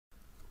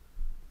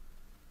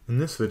In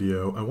this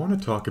video, I want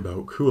to talk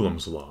about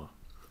Coulomb's law.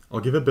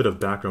 I'll give a bit of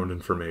background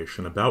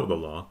information about the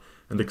law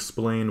and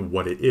explain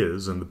what it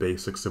is and the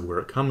basics of where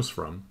it comes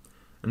from,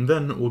 and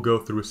then we'll go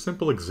through a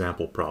simple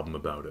example problem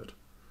about it.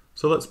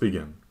 So let's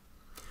begin.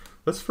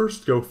 Let's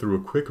first go through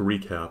a quick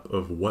recap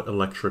of what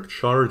electric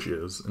charge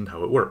is and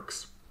how it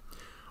works.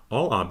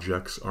 All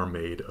objects are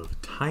made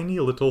of tiny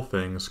little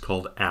things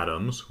called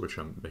atoms, which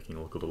I'm making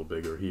look a little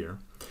bigger here,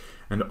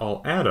 and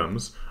all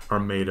atoms are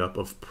made up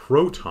of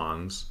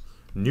protons,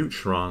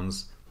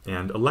 neutrons,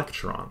 and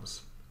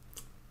electrons.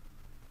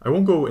 I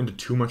won't go into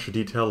too much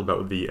detail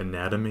about the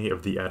anatomy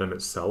of the atom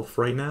itself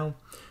right now,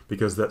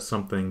 because that's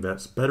something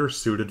that's better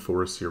suited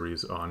for a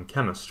series on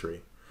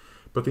chemistry.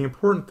 But the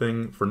important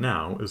thing for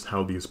now is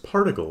how these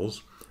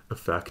particles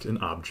affect an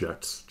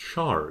object's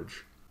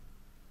charge.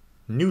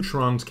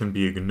 Neutrons can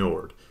be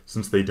ignored,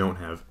 since they don't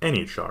have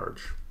any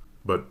charge,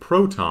 but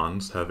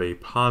protons have a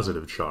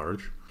positive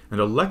charge,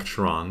 and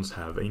electrons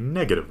have a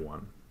negative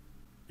one.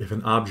 If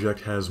an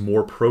object has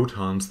more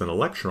protons than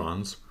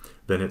electrons,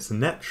 then its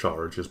net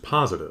charge is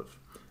positive.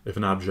 If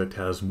an object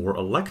has more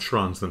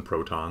electrons than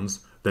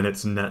protons, then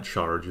its net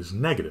charge is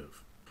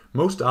negative.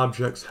 Most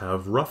objects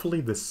have roughly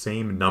the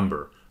same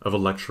number of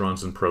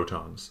electrons and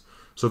protons,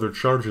 so their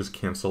charges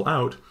cancel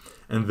out,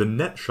 and the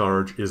net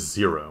charge is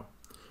zero.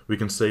 We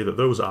can say that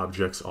those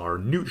objects are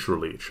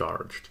neutrally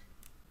charged,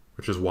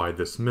 which is why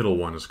this middle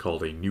one is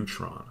called a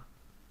neutron.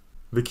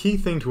 The key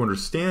thing to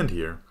understand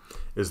here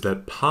is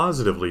that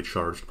positively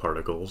charged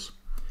particles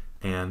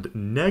and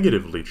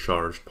negatively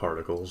charged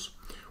particles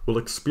will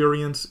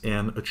experience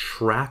an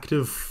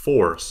attractive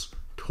force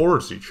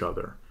towards each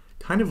other,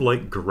 kind of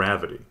like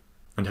gravity,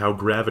 and how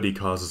gravity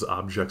causes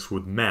objects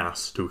with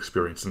mass to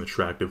experience an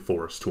attractive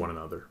force to one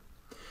another.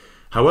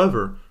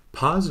 However,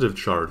 positive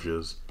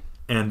charges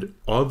and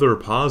other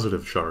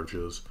positive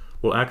charges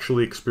will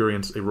actually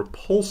experience a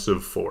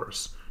repulsive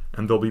force,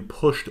 and they'll be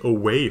pushed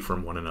away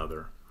from one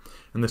another.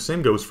 And the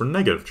same goes for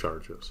negative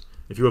charges.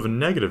 If you have a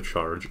negative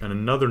charge and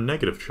another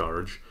negative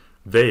charge,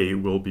 they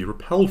will be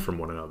repelled from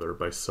one another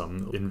by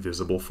some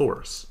invisible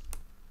force.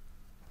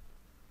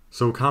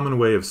 So a common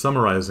way of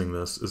summarizing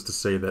this is to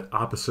say that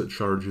opposite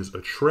charges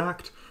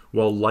attract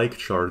while like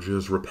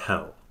charges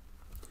repel.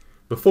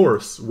 The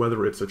force,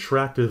 whether it's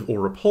attractive or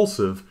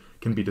repulsive,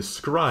 can be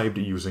described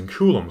using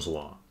Coulomb's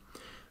law.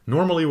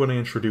 Normally when I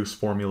introduce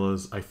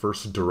formulas, I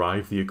first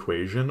derive the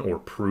equation or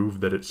prove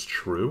that it's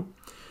true.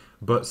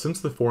 But since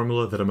the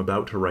formula that I'm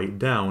about to write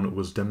down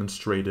was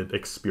demonstrated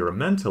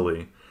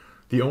experimentally,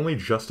 the only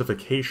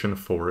justification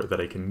for it that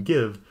I can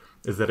give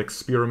is that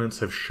experiments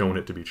have shown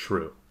it to be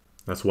true.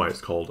 That's why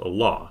it's called a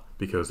law,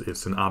 because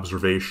it's an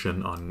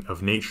observation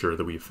of nature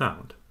that we've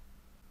found.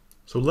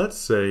 So let's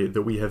say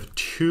that we have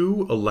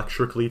two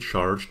electrically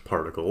charged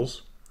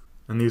particles,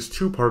 and these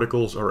two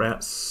particles are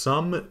at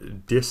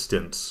some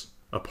distance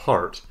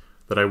apart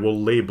that I will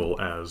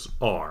label as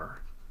R.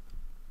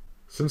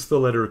 Since the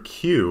letter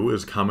Q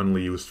is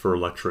commonly used for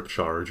electric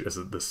charge as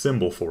the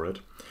symbol for it,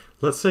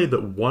 let's say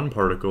that one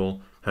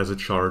particle has a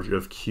charge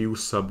of Q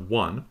sub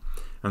 1,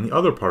 and the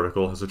other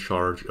particle has a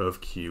charge of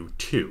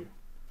Q2.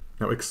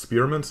 Now,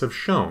 experiments have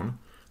shown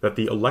that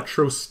the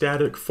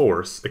electrostatic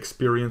force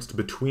experienced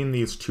between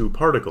these two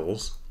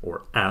particles,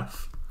 or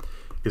F,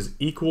 is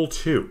equal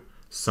to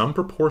some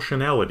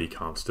proportionality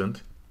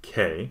constant,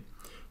 K,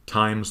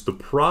 times the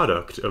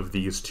product of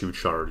these two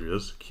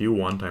charges,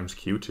 Q1 times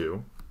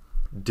Q2,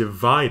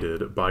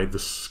 divided by the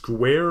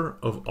square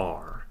of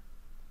R.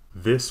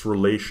 This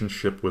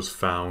relationship was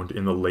found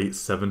in the late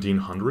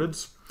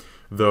 1700s,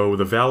 though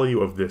the value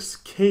of this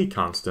K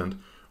constant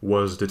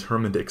was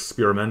determined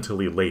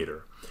experimentally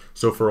later.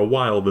 So for a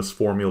while, this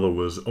formula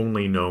was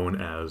only known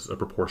as a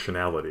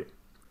proportionality.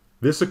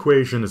 This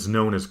equation is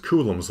known as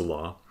Coulomb's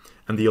law,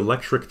 and the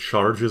electric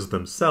charges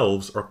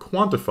themselves are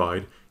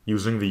quantified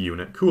using the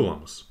unit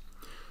coulombs.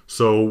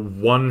 So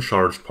one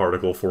charged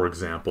particle, for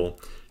example,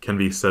 can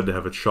be said to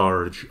have a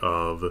charge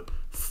of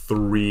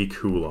 3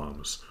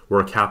 coulombs,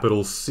 where a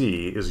capital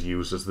C is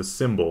used as the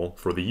symbol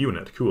for the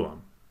unit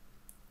coulomb.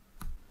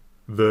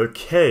 The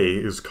K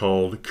is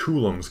called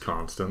Coulomb's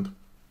constant,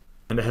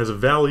 and it has a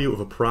value of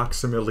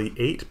approximately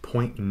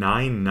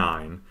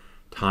 8.99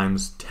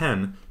 times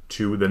 10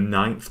 to the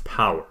 9th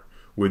power,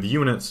 with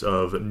units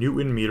of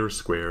Newton meter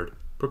squared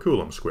per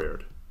Coulomb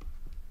squared.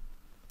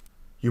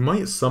 You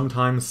might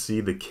sometimes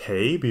see the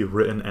K be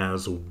written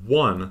as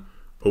 1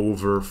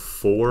 over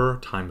 4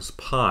 times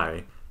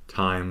pi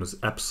times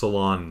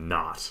epsilon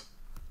naught.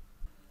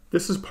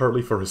 This is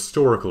partly for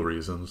historical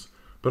reasons,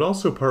 but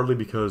also partly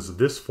because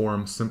this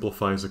form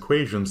simplifies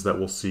equations that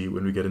we'll see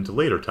when we get into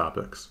later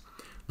topics,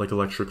 like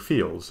electric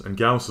fields and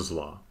Gauss's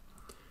law.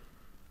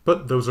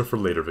 But those are for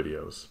later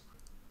videos.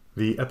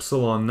 The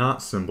epsilon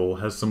naught symbol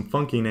has some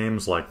funky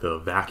names like the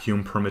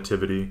vacuum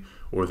permittivity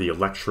or the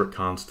electric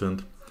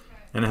constant,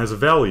 and it has a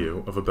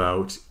value of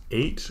about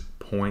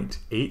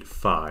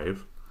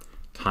 8.85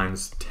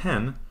 times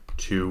 10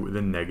 to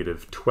the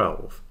negative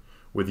 12,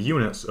 with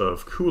units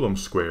of Coulomb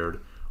squared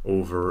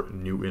over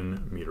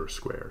Newton meter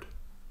squared.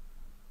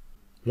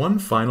 One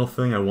final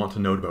thing I want to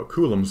note about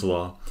Coulomb's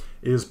law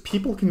is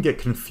people can get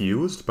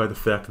confused by the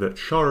fact that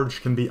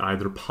charge can be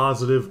either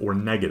positive or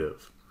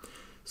negative.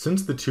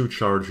 Since the two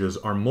charges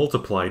are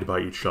multiplied by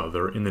each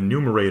other in the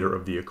numerator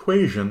of the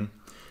equation,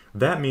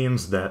 that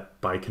means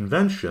that, by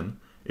convention,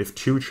 if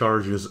two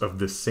charges of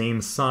the same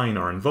sign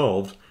are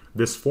involved,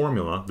 this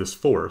formula, this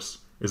force,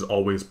 is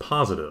always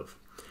positive.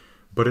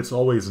 But it's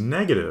always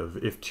negative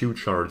if two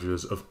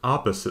charges of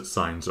opposite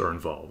signs are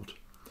involved.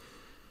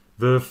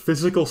 The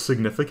physical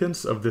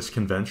significance of this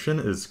convention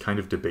is kind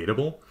of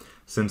debatable,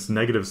 since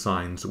negative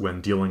signs,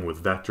 when dealing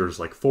with vectors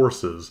like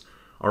forces,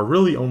 are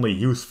really only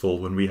useful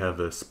when we have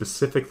a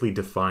specifically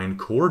defined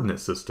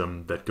coordinate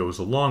system that goes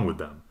along with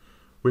them,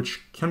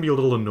 which can be a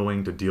little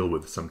annoying to deal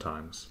with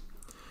sometimes.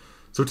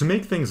 So to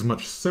make things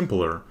much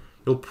simpler,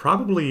 you'll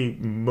probably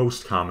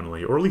most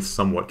commonly, or at least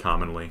somewhat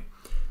commonly,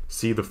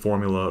 see the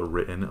formula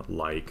written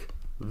like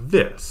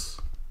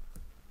this,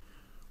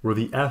 where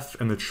the F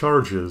and the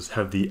charges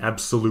have the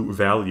absolute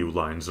value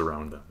lines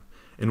around them,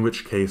 in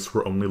which case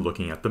we're only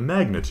looking at the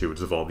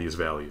magnitudes of all these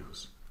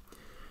values.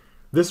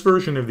 This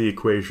version of the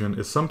equation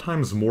is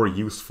sometimes more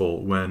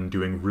useful when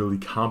doing really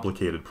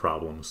complicated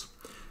problems,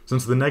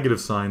 since the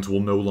negative signs will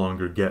no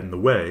longer get in the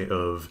way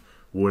of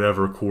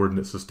whatever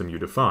coordinate system you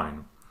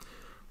define.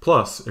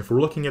 Plus, if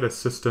we're looking at a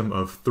system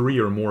of 3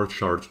 or more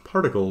charged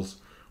particles,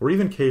 or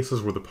even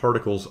cases where the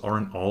particles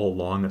aren't all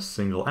along a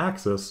single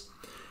axis,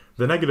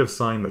 the negative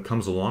sign that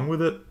comes along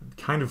with it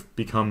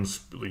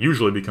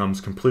usually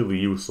becomes completely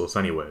useless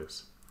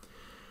anyways.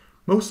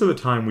 Most of the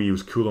time we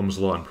use Coulomb's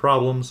law in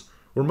problems,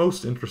 we're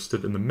most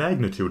interested in the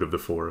magnitude of the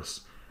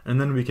force, and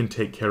then we can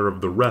take care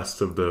of the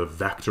rest of the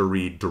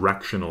vectory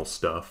directional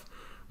stuff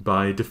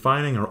by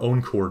defining our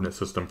own coordinate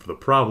system for the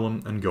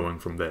problem and going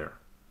from there.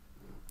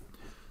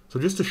 So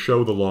just to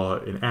show the law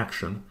in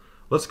action,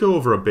 let's go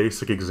over a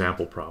basic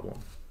example problem.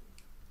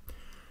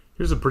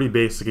 Here's a pretty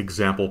basic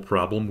example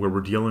problem where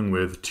we're dealing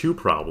with two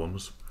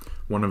problems.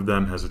 One of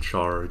them has a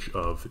charge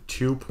of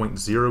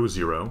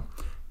 2.00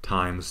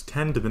 times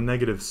 10 to the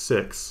negative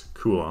 6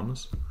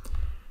 coulombs,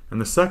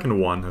 and the second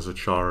one has a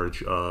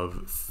charge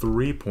of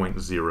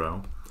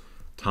 3.0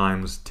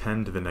 times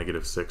 10 to the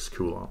negative 6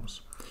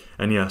 coulombs.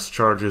 And yes,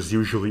 charges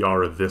usually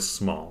are this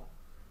small.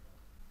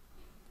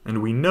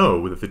 And we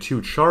know that the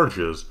two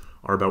charges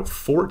are about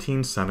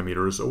 14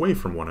 centimeters away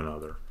from one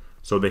another.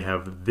 So they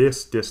have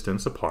this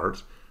distance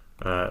apart,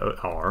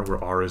 r,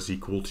 where r is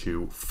equal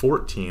to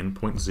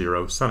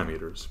 14.0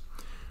 centimeters,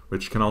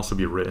 which can also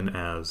be written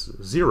as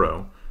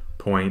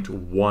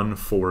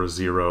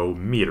 0.140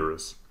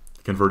 meters.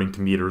 Converting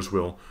to meters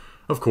will,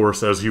 of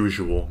course, as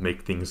usual,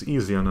 make things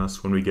easy on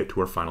us when we get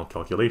to our final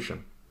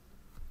calculation.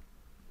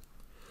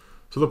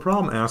 So the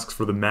problem asks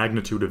for the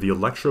magnitude of the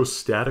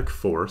electrostatic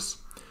force,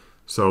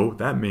 so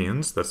that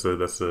means that's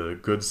a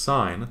good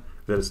sign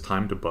that it's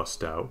time to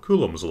bust out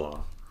Coulomb's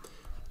law.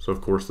 So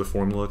of course the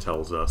formula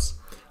tells us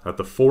that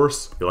the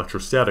force, the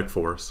electrostatic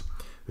force,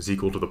 is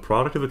equal to the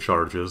product of the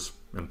charges,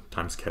 and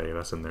times k,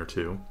 that's in there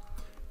too,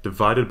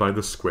 divided by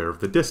the square of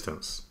the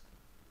distance.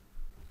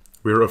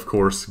 We're of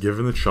course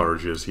given the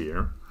charges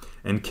here,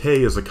 and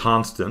k is a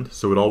constant,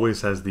 so it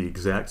always has the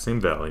exact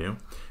same value.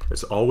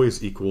 It's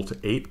always equal to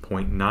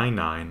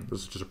 8.99,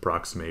 this is just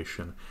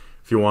approximation.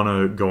 If you want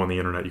to go on the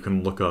internet, you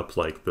can look up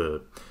like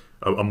a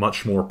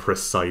much more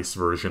precise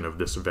version of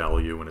this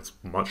value, and it's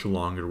much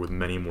longer with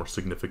many more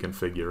significant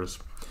figures.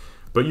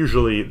 But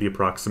usually the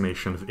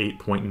approximation of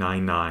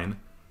 8.99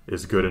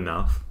 is good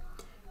enough.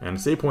 And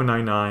it's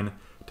 8.99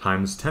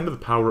 times 10 to the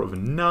power of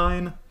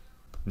 9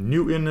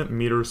 Newton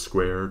meters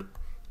squared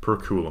per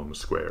Coulomb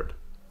squared.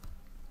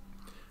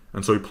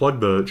 And so we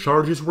plug the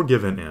charges we're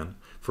given in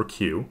for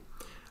Q,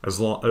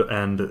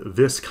 and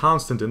this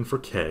constant in for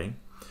K,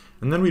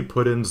 and then we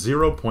put in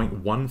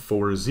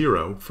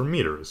 0.140 for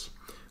meters.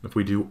 If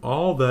we do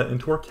all that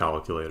into our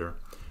calculator,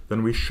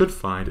 then we should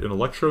find an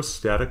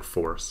electrostatic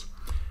force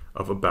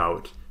of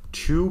about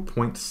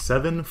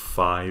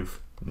 2.75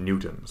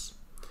 newtons.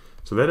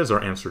 So that is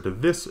our answer to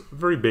this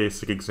very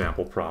basic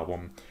example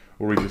problem,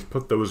 where we just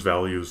put those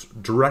values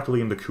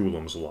directly into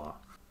Coulomb's law.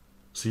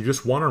 So you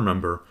just want to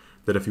remember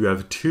that if you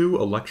have two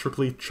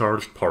electrically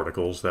charged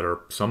particles that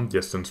are some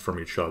distance from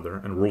each other,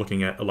 and we're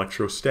looking at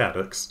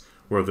electrostatics,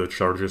 where the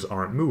charges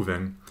aren't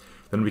moving,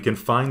 then we can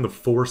find the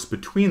force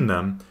between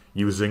them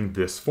using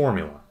this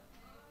formula.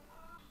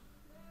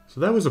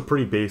 So that was a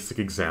pretty basic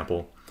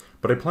example,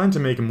 but I plan to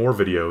make more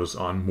videos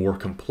on more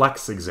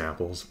complex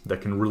examples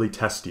that can really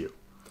test you.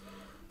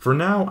 For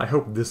now, I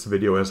hope this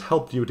video has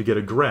helped you to get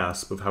a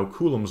grasp of how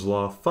Coulomb's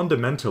law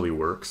fundamentally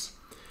works,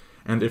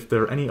 and if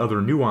there are any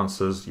other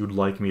nuances you'd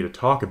like me to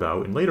talk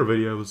about in later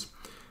videos,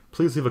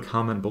 please leave a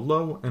comment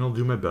below and I'll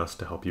do my best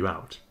to help you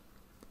out.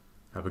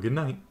 Have a good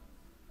night.